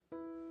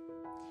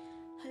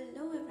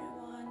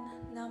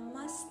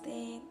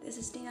Namaste, this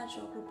is Tina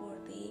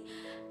Chakraborty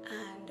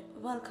and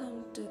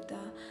welcome to the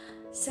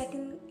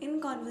second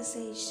In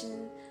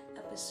Conversation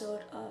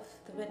episode of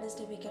the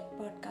Wednesday Weekend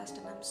podcast,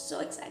 and I'm so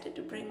excited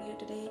to bring you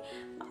today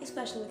my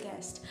special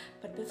guest.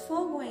 But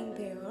before going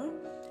there,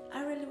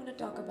 I really want to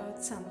talk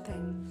about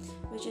something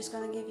which is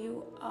going to give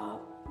you a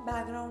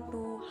background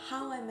to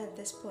how I met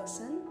this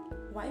person,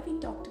 why we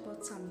talked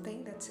about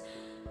something that's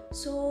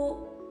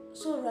so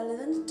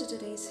relevant to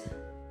today's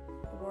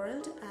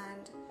world,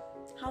 and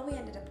how we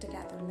ended up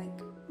together,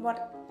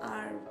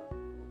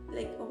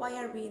 why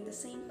are we in the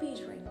same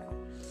page right now.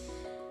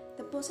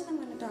 The person I'm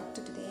going to talk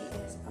to today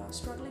is a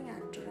struggling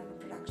actor and a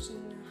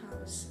production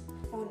house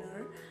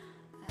owner,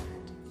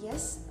 and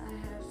yes, I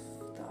have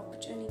the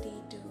opportunity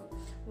to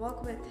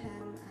work with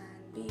him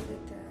and be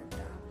with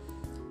the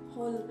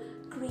whole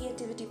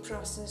creativity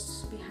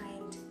process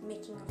behind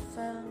making a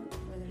film,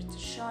 whether it's a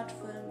short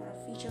film or a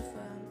feature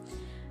film.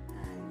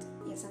 And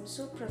yes, I'm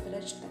so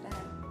privileged that I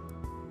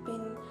have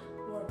been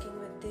working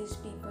with these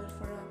people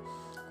for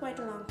quite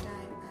a long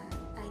time,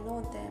 and I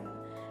know them,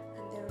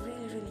 and they're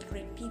really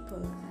great people.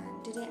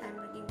 And today I'm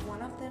bringing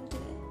one of them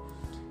today,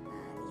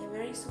 and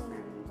very soon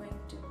I'm going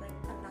to bring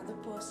another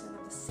person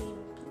of the same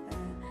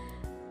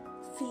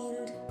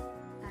field,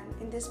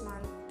 and in this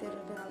month there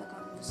will be another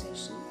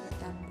conversation with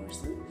that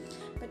person.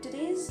 But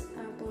today's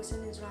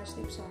person is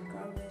Rajdeep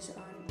Sarkar, who is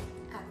an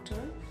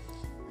actor,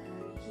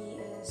 and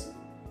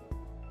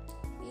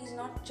he's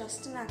not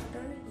just an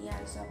actor. He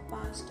has a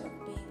past of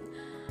being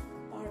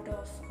part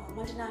of a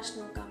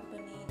multinational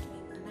company,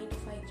 doing a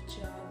 9-to-5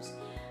 jobs,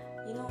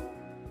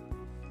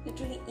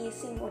 literally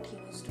acing what he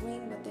was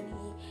doing, but then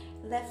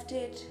he left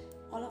it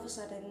all of a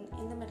sudden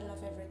in the middle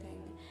of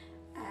everything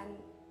and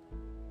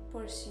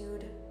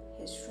pursued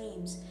his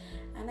dreams.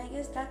 And I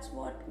guess that's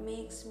what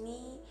makes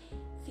me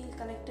feel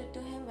connected to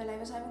him. While I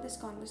was having this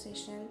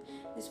conversation,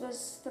 this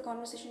was the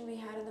conversation we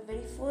had on the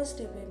very first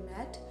day we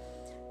met,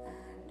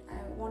 and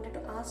I wanted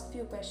to ask a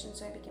few questions,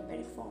 so I became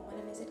very formal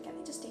and I said, can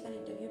I just take an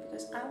interview,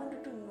 because I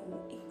wanted to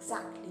know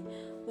exactly,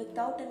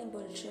 without any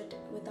bullshit,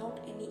 without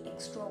any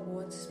extra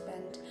words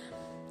spent,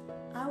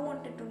 I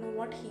wanted to know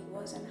what he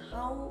was and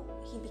how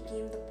he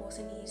became the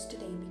person he is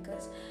today,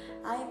 because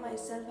I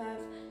myself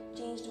have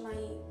changed my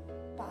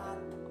path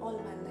all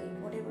my life.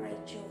 Whatever I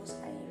chose,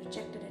 I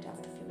rejected it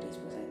after a few days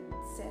because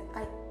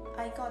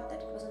I got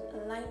that it wasn't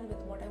aligned with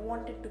what I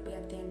wanted to be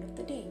at the end of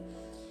the day.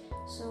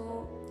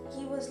 So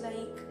he was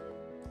like,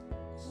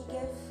 he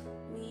gave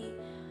me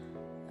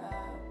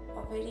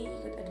a very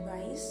good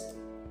advice,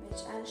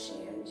 which I'll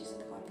share, which is in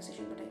the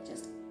conversation, but I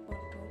just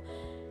want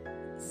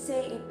to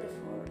say it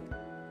before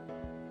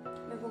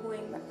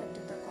going back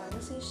into the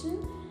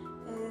conversation.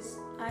 Is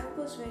I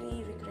was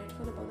very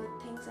regretful about the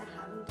things I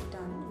haven't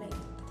done, like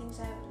the things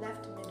I have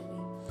left midway.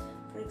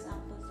 For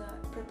example,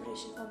 the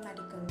preparation for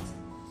medicals.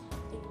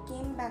 It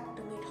came back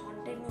to me, it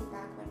haunted me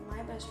back when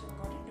my best friend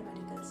got into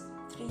medicals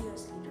 3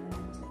 years later, and I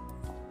was like,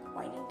 fuck,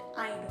 why didn't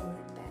I do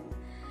it then?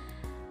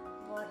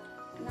 But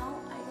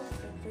now I don't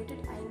regret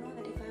it. I know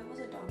that if I was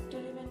a doctor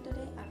even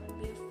today, I would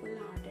be a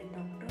full-hearted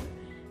doctor.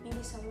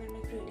 Maybe somewhere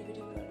my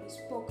creativity would always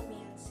poke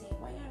me and say,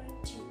 why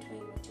aren't you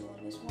doing what you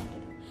always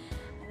wanted to?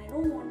 And I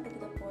don't want to be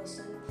the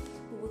person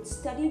who would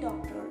study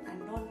doctor and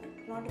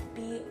not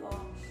be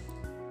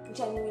a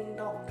genuine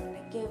doctor,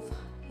 like give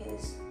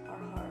his or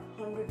her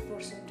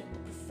 100% to the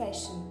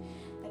profession.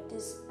 That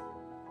is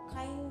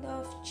kind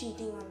of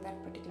cheating on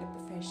that particular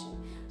profession.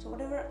 So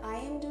whatever I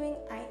am doing,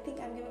 I think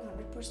I'm giving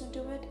 100%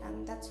 to it,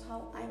 and that's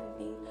how I'm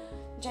being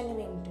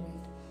genuine to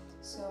it.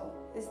 So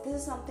this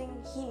is something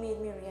he made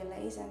me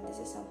realize, and this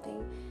is I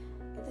think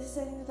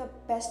the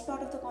best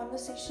part of the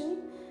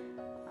conversation.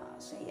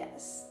 So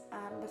yes,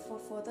 before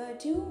further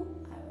ado,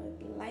 I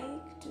would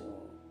like to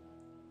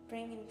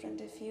bring in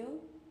front of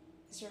you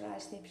Mr.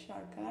 Rajdeep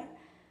Sarkar.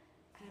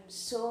 I'm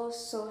so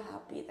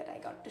happy that I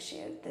got to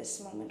share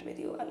this moment with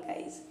you all,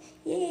 guys.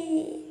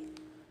 Yay!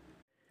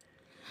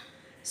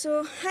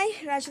 So hi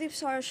Rajdeep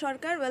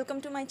Sarkar,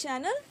 welcome to my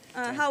channel.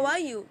 How are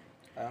you?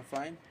 I'm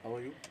fine. How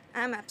are you?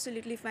 I'm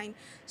absolutely fine.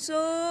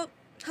 So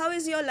how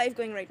is your life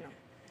going right now?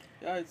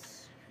 Yeah,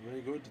 it's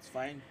very good. It's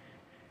fine.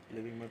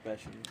 Living my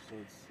passion, so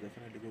it's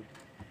definitely good.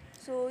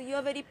 So you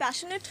are very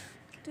passionate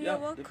to your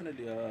work? Yeah,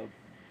 definitely.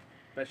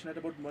 Passionate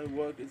about my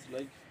work. It's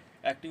like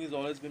acting has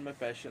always been my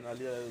passion.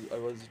 Earlier,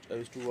 I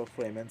used to work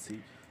for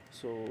MNC,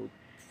 so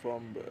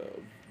from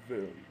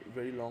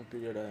very long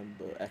period,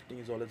 acting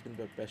has always been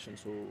my passion.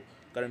 So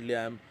currently,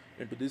 I'm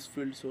into this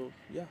field. So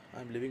yeah,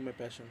 I'm living my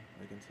passion,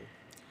 I can say.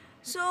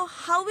 So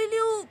how will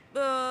you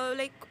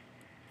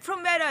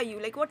from where are you?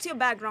 Like, what's your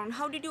background?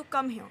 How did you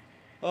come here?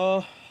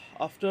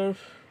 After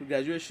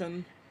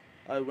graduation,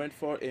 I went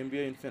for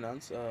MBA in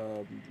finance.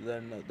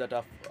 That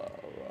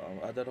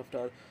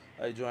after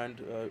I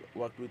joined,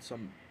 worked with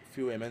some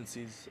few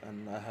MNCs,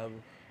 and I have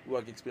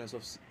work experience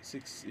of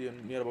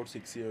near about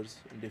 6 years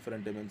in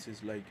different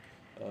MNCs, like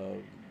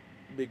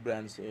big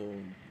brands.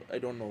 I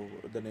don't know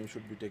the name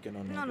should be taken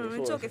on.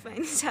 No, it's okay, fine.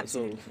 It's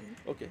absolutely fine.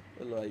 Okay,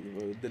 like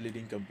the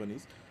leading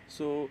companies.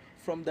 So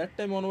from that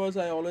time onwards,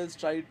 I always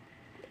tried.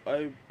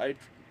 I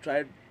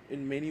tried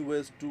in many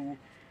ways to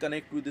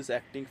connect with this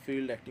acting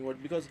field, acting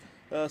what, because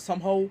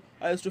somehow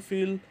I used to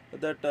feel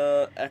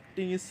that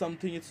acting is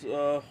something it's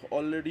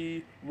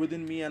already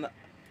within me, and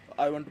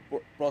I want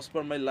to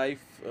prosper my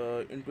life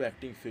into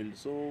acting field.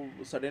 So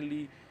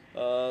suddenly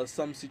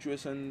some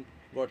situation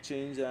got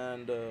changed,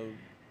 and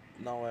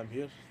now I'm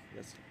here.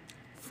 Yes.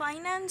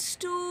 Finance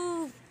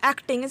to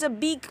acting is a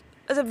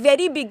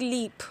very big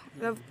leap.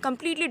 They're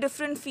completely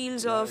different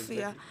fields Yeah, of, yeah.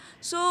 exactly.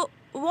 So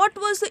what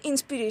was the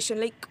inspiration?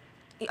 Like,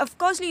 of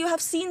course you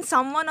have seen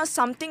someone or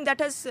something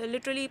that has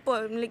literally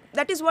like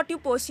that is what you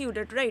pursued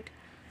it, right?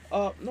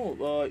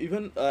 No,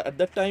 even at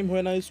that time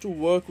when I used to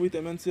work with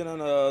MNC,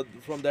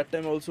 and from that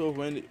time also,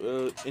 when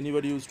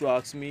anybody used to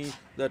ask me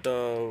that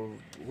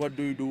what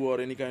do you do,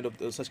 or any kind of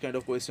such kind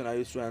of question, I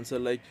used to answer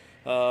like,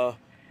 uh,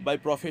 by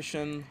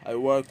profession I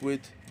work with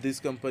this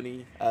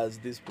company as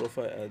this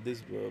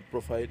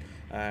profile,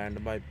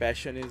 and my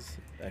passion is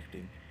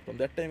acting. From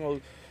that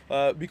time,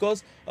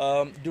 because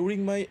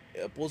during my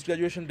post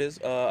graduation days,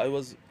 I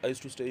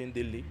used to stay in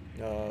Delhi,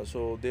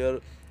 so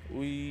there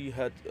we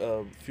had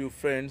a few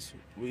friends.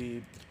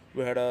 We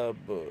had a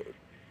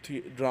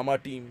drama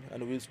team,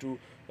 and we used to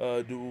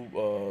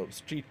do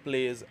street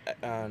plays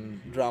and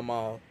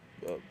drama.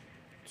 Uh,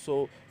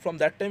 so from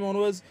that time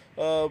onwards,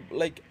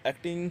 like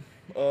acting,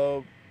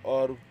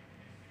 or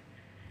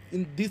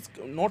in this,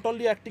 not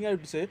only acting, I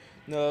would say,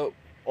 uh,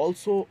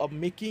 also a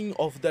making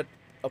of that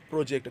a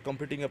project,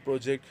 completing a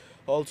project,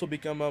 also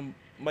become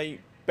my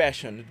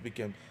passion. It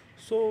became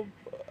so,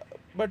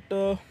 but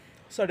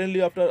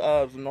suddenly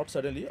after not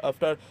suddenly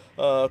after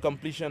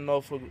completion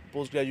of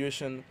post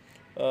graduation,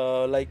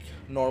 like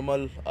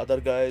normal other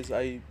guys,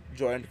 I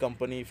joined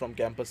company from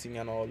campusing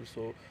and all.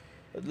 So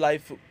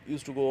life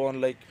used to go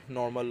on like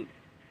normal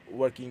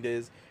working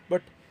days,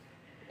 but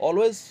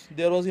always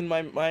there was in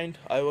my mind,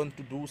 I want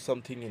to do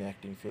something in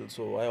acting field.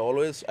 So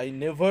I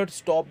never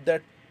stopped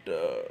that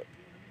uh,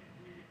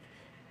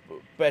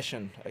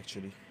 passion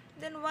actually.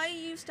 Then why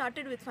you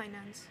started with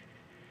finance?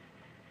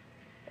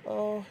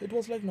 It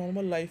was like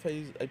normal life.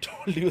 I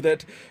told you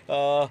that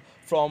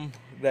from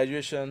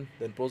graduation,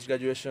 then post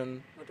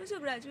graduation, What was your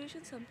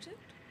graduation subject?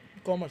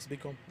 commerce,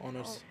 become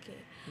honors, Okay.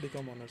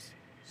 become honors.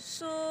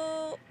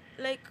 So,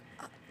 like,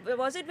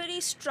 was it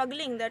very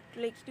struggling that,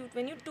 like,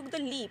 when you took the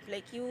leap,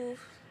 like, you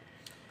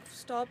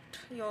stopped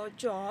your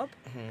job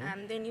Mhm.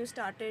 and then you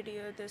started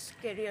your this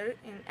career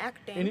in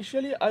acting?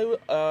 Initially,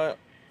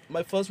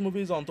 my first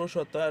movie is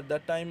Antoshata. At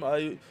that time,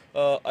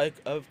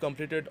 I've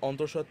completed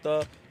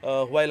Antoshata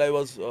while I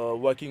was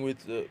working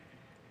with a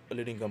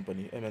leading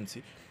company,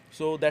 MNC.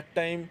 So that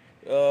time,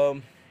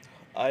 um,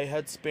 I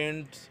had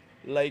spent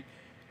like,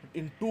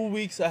 in 2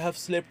 weeks I have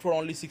slept for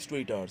only 6 to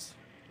 8 hours.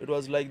 It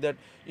was like that.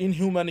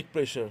 Inhumanic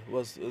pressure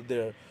was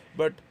there,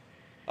 but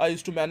I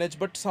used to manage.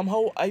 But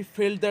somehow I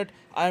felt that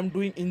I am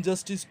doing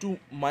injustice to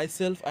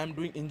myself. I am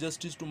doing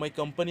injustice to my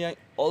company. I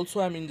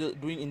also am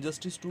doing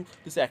injustice to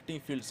this acting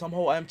field.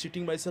 Somehow I am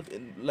cheating myself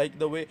in like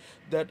the way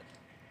that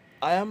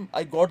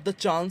I got the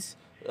chance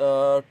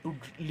to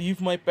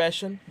leave my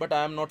passion, but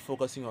I am not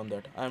focusing on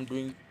that. I am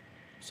doing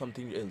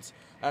something else,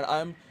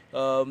 and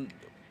um,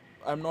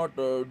 I'm not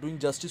doing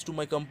justice to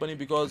my company,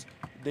 because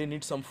they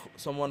need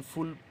someone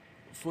full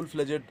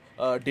fledged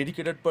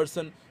dedicated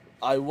person.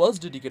 I was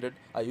dedicated.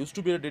 I used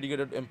to be a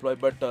dedicated employee,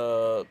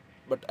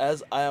 but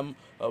as I am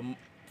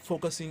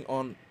focusing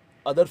on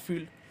other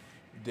field,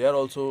 they are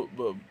also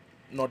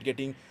not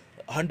getting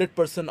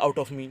 100% out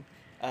of me.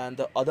 And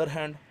the other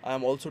hand, I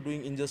am also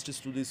doing injustice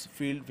to this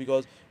field,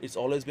 because it's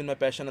always been my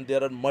passion, and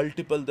there are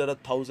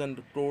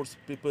 1,000 crores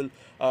people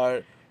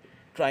are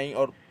trying,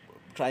 or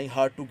trying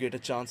hard to get a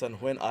chance.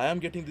 And when I am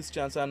getting this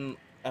chance, and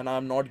I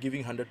am not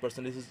giving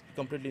 100%, this is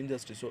completely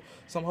injustice. So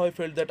somehow I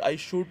felt that I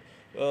should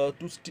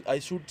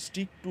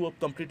stick to a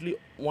completely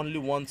only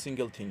one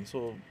single thing.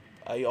 So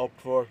I opt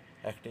for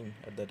acting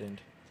at that end.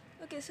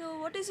 Okay, so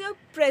what is your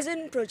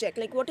present project?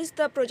 Like, what is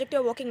the project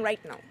you're working right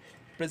now?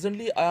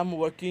 Presently, I am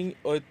working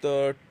with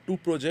two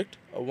projects.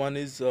 One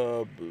is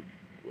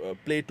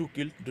Play to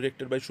Kill,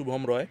 directed by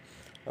Shubham Roy,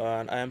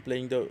 and I am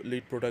playing the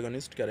lead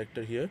protagonist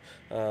character here.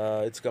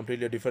 It's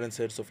completely a different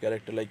sets of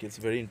character. Like, it's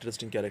very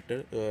interesting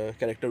character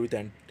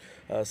with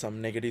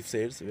some negative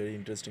shades. Very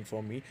interesting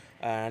for me.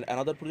 And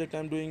another project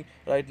I'm doing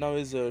right now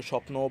is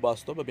Shopno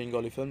Bastav, a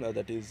Bengali film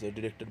that is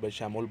directed by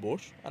Shamol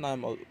Bosch, and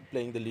I'm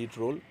playing the lead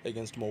role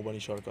against Moubani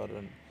Sarkar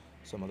and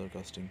some other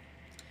casting.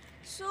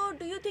 So,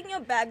 do you think your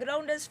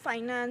background as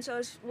finance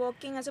or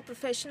working as a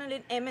professional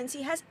in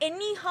MNC has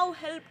anyhow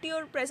helped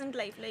your present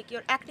life, like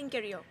your acting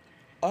career?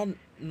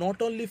 Not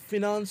only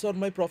finance or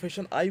my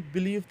profession, I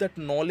believe that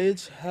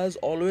knowledge,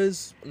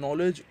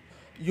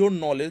 your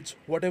knowledge,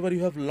 whatever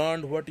you have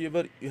learned,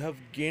 whatever you have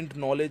gained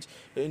knowledge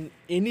in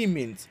any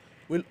means,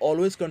 will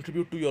always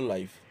contribute to your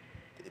life.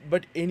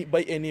 But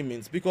by any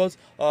means, because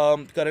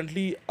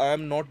currently I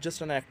am not just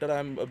an actor.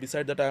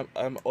 Beside that,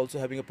 I'm also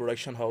having a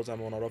production house.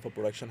 I'm owner of a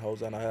production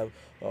house, and I have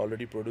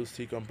already produced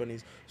 3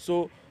 companies.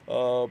 So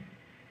uh,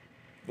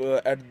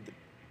 at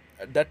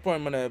that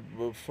point,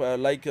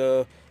 like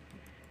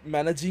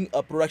managing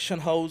a production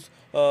house,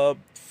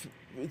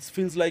 it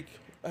feels like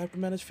I have to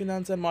manage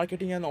finance and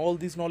marketing and all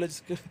these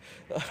knowledge.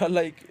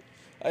 Like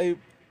I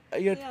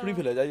I get Yeah.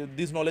 privilege.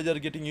 These knowledge are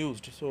getting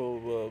used,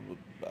 so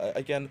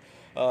I can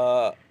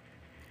uh,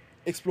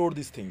 explore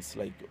these things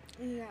like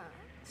Yeah.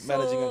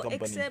 managing a So,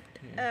 company. except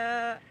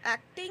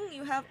acting,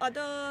 you have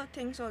other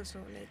things also,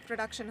 like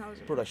production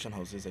houses. Production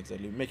houses,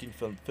 exactly, making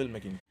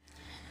filmmaking.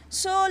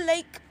 So,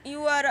 like,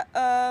 you are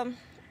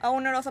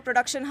owner of a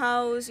production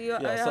house. You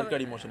Yeah, have,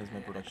 Sarkar Emotion is my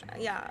production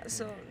house. yeah.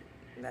 So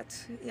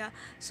that's yeah.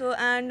 So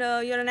and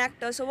you're an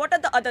actor. So what are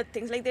the other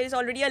things? Like there is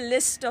already a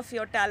list of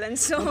your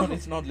talents. So No,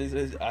 it's not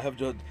lazy. I have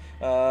just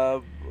uh,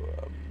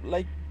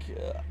 like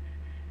uh,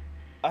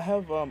 I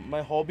have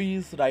my hobby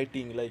is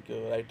writing, like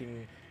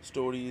writing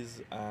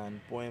stories and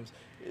poems.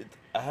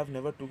 I have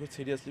never took it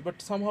seriously,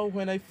 but somehow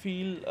when I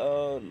feel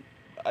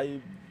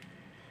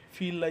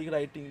like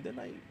writing, then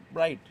I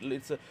write.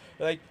 It's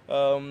like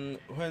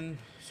when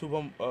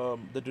Subham,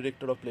 the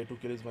director of Play to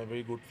Kill, is my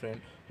very good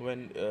friend.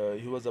 When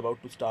he was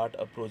about to start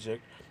a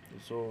project,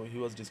 so he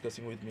was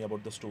discussing with me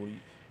about the story.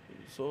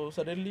 So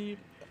suddenly,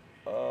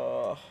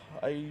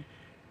 I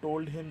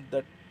told him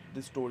that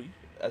this story,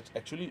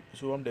 actually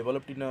Shubham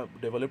developed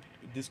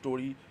this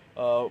story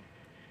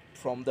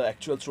from the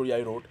actual story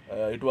I wrote.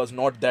 It was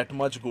not that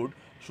much good.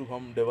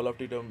 Shubham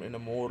developed it in a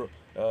more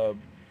uh,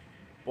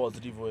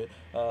 positive way.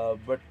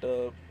 But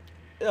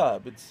yeah,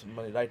 it's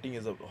my writing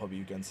is a hobby,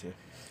 you can say.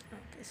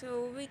 okay.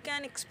 So we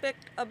can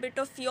expect a bit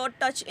of your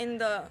touch in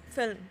the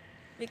film.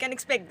 We can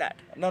expect that.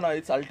 No,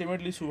 it's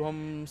ultimately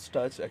Shubham's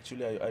touch.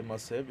 Actually, I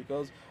must say,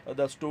 because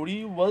the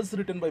story was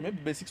written by me.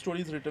 Basic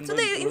story is written So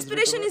by the was written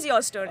inspiration by. is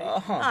your story.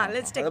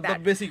 Let's take The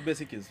that.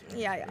 basic is.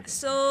 Yeah.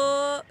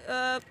 So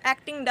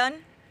acting done,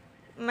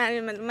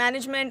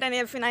 management and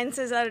your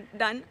finances are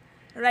done,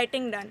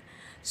 writing done.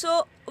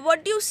 So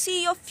what do you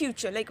see your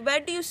future? Like where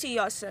do you see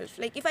yourself?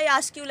 Like if I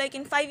ask you, like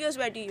in 5 years,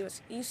 where do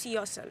you see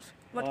yourself?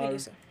 What will you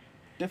say?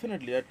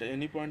 Definitely, at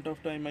any point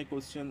of time,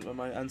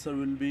 my answer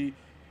will be,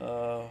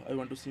 I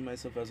want to see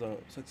myself as a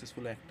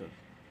successful actor.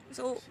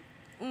 So,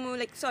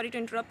 like, sorry to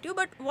interrupt you,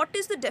 but what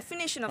is the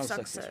definition of Oh,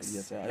 success?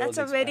 successful. Yes, I That's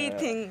was a very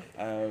thing.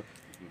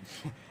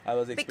 I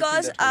was expecting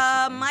Because that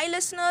question. my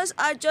listeners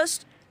are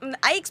just.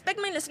 I expect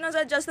my listeners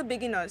are just the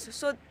beginners,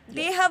 so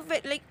they Yeah. have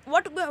like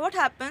what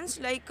happens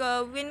like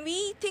when we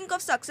think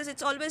of success,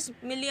 it's always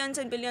millions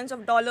and billions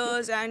of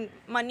dollars and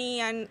money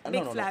and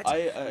big No. flats.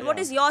 But what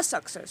Yeah. is your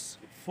success?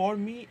 For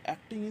me,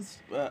 acting is,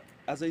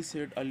 as I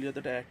said earlier,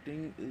 that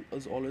acting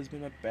has always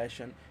been my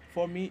passion.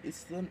 For me,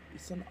 it's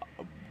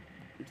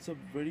a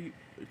very,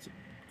 it's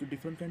a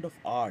different kind of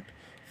art.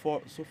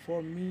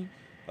 For me,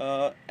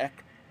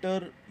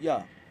 actor,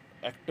 yeah,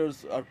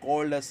 actors are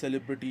called as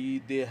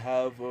celebrity. They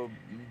have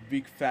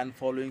big fan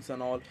followings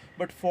and all.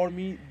 But for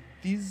me,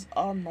 these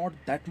are not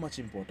that much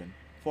important.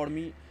 For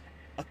me,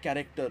 a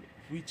character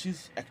which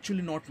is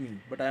actually not me,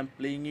 but I am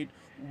playing it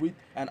with,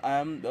 and I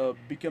am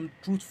become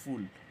truthful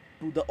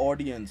to the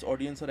audience are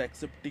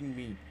accepting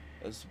me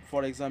as,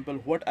 for example,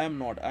 what I am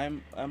not.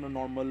 I'm a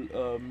normal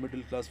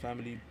middle class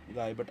family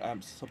guy, but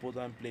I'm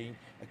playing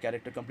a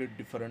character completely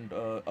different,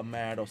 a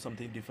mad or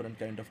something different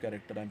kind of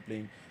character I'm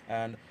playing,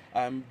 and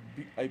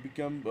I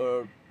become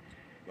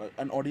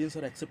an audience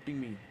are accepting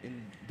me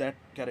in that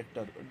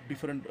character.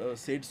 Different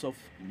shades of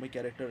my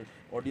character,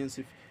 audience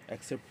if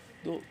accept,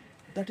 though,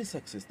 that is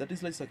success. That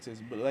is like success.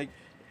 But like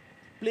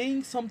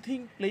playing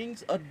something, playing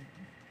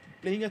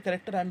a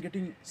character, I'm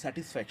getting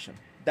satisfaction.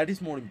 That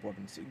is more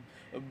important. So,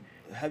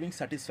 having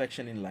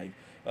satisfaction in life,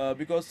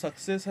 because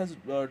success has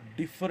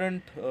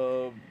different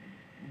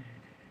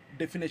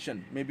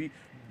definition. Maybe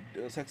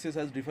success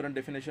has different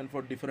definition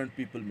for different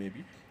people,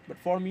 maybe. But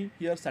for me,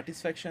 here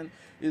satisfaction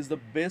is the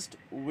best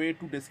way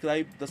to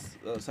describe the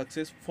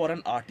success for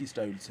an artist,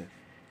 I would say.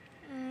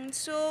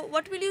 So,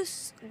 what will you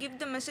give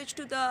the message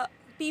to the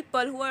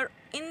people who are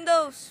in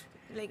the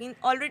like in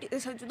already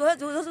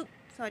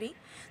sorry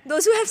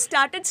those who have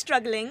started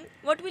struggling?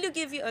 What will you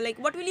give you like?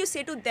 What will you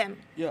say to them?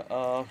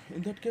 Yeah,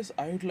 in that case,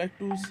 I would like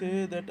to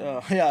say that,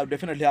 yeah,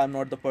 definitely I'm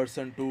not the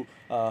person to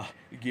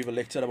give a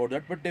lecture about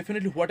that, but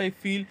definitely what I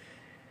feel,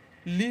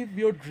 live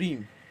your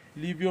dream,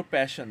 live your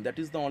passion. That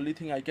is the only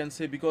thing I can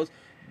say, because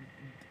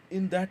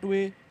in that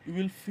way you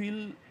will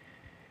feel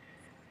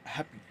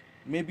happy.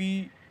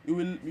 Maybe you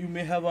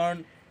may have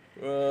earned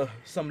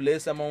some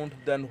less amount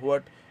than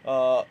what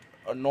a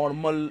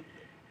normal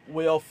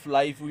way of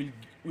life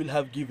will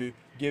have give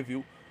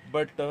you,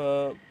 but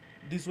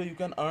this way you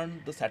can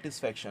earn the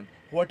satisfaction.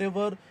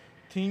 Whatever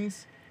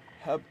things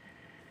have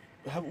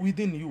have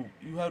within you,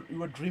 you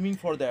are dreaming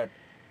for that,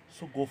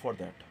 so go for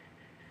that.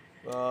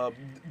 uh,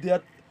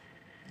 there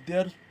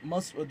there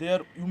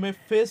you may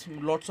face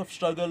lots of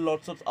struggle,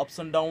 lots of ups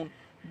and down,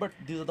 but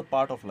these are the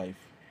part of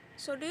life.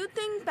 So, do you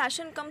think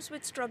passion comes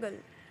with struggle?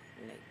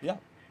 Like, Yeah.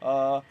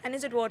 uh, and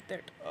is it worth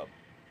it? uh,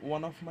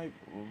 One of my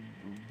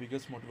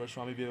biggest motivators,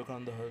 Swami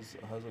Vivekananda,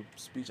 has a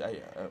speech. I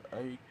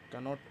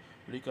cannot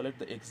recollect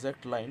the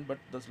exact line, but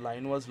this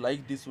line was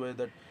like this way,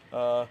 that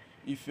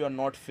if you are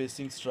not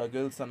facing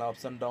struggles and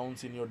ups and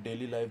downs in your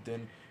daily life,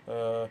 then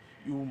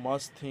you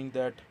must think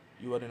that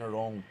you are in a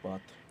wrong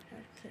path.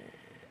 Okay.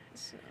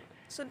 So,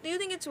 so do you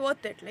think it's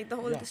worth it, like the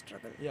whole Yeah, the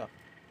struggle? yeah,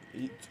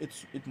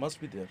 it must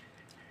be there,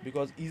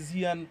 because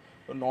easy and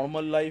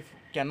normal life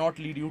cannot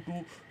lead you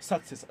to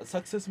success.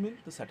 Success means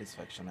the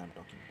satisfaction I'm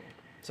talking about.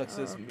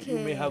 Success, you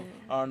may have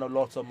Okay. earned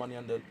lots of money,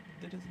 and there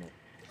is no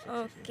success here.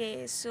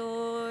 Okay.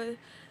 So,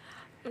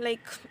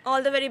 like,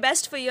 all the very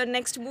best for your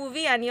next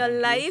movie and your Thank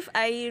you. life.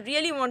 I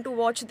really want to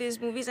watch these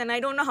movies, and I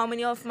don't know how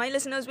many of my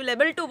listeners will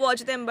able to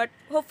watch them, but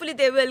hopefully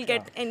they will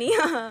get Yeah, any.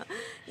 Yeah,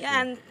 sure.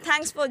 and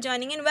thanks for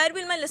joining in. Where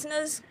will my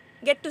listeners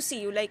get to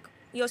see you? Like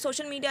your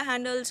social media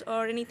handles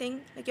or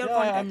anything, like your Yeah,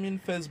 contact? I'm in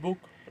Facebook,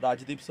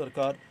 Rajdeep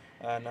Sarkar,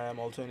 and I am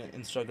also in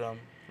Instagram,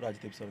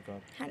 Rajdeep Sarkar.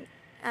 Hand,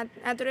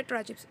 at the rate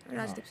Rajdeep Sarkar.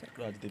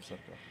 Rajdeep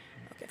Sarkar.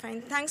 Okay,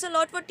 fine. Thanks a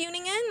lot for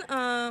tuning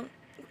in.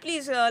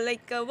 Please,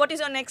 what is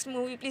your next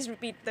movie? Please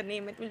repeat the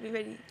name. It will be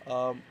very.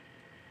 Um,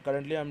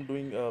 Currently, I'm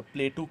doing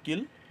Play to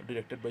Kill,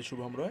 directed by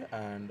Shubham Roy,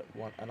 and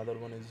another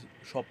one is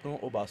Shopno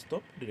O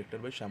Bastop,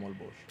 directed by Shamal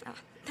Bose.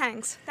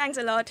 Thanks. Thanks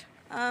a lot.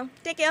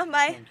 Take care.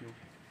 Bye. Thank you.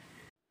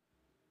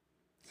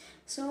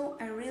 So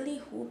I really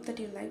hope that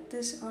you like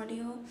this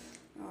audio,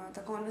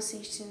 the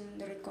conversation,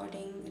 the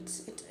recording.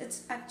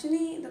 It's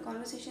actually, the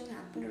conversation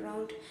happened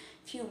around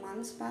few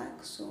months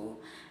back. So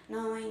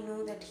now I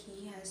know that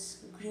he has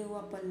grew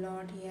up a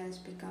lot. He has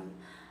become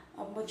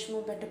a much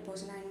more better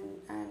person.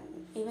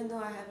 And even though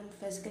I haven't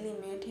physically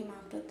met him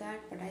after that,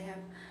 but I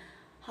have,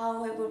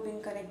 however,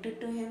 been connected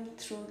to him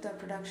through the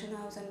production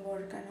house and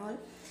work and all.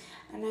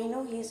 And I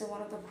know he's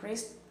one of the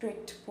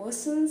great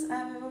persons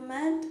I've ever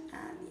met.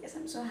 And yes,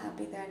 I'm so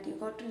happy that you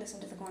got to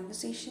listen to the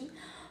conversation.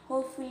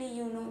 Hopefully,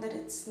 you know that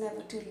it's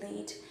never too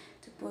late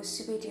to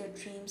pursue your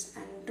dreams,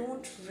 and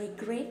don't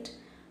regret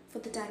for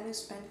the time you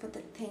spent for the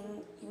thing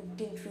you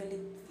didn't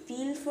really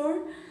feel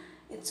for.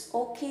 It's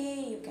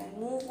okay, you can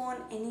move on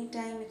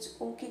anytime. It's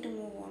okay to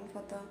move on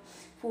for the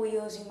 4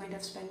 years you might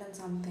have spent on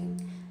something.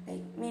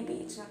 Like maybe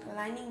it's not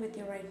aligning with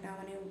you right now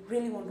and you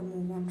really want to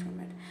move on from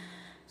it.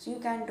 So you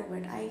can do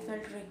it. I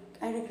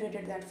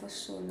regretted that for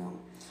so long.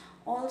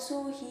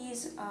 Also,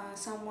 he's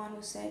someone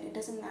who said it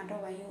doesn't matter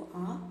where you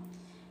are,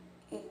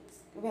 it's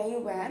where you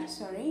were.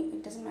 Sorry,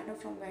 it doesn't matter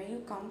from where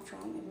you come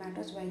from. It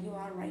matters where you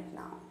are right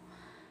now.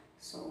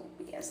 So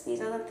yes,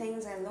 these are the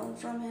things I learned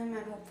from him,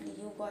 and hopefully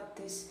you got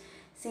this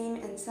same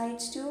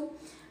insights too.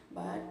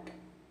 But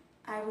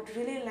I would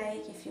really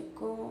like if you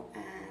go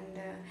and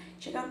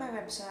check out my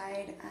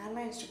website and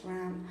my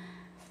Instagram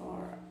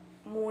for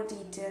more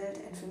detailed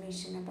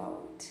information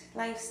about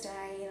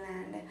lifestyle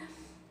and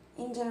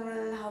in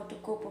general how to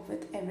cope up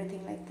with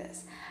everything like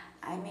this.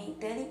 I make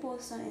daily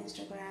posts on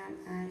Instagram,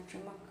 and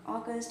from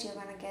August you're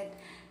gonna get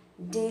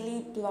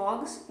daily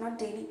blogs, not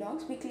daily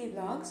blogs, weekly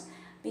blogs,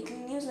 weekly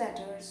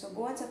newsletters. So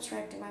go and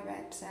subscribe to my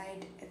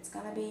website. It's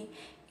gonna be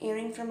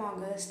airing from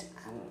August.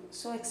 I'm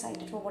so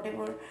excited for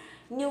whatever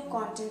new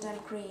content I'm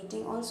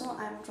creating. Also,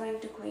 I'm trying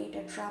to create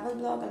a travel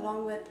blog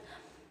along with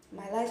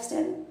my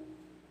lifestyle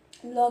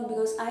blog,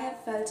 because I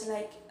have felt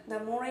like the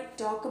more I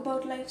talk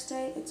about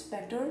lifestyle, it's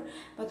better.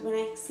 But when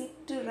I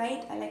sit to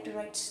write, I like to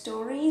write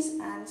stories,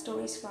 and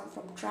stories from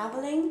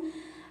traveling.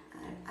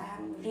 And I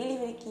am really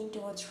very keen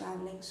towards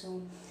traveling,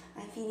 so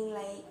I'm feeling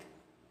like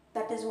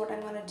that is what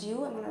I'm gonna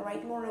do. I'm gonna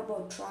write more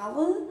about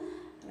travel,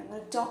 and I'm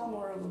gonna talk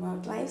more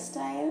about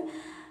lifestyle.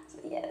 So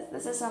yes,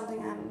 this is something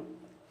I'm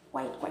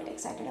quite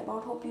excited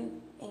about. Hope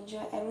you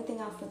enjoy everything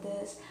after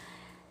this.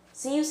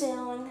 See you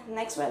soon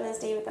next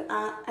Wednesday with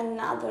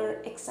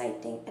another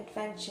exciting,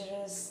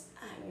 adventurous,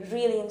 and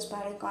really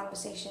inspiring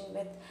conversation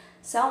with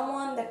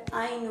someone that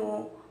I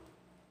know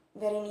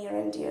very near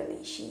and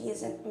dearly. She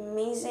is an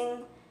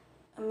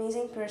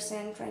amazing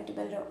person trying to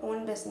build her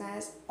own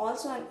business,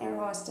 also an air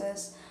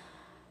hostess,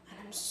 and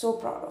I'm so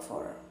proud of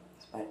her.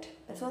 But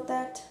before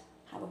that,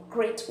 have a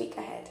great week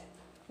ahead.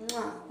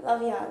 Mwah.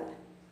 Love y'all.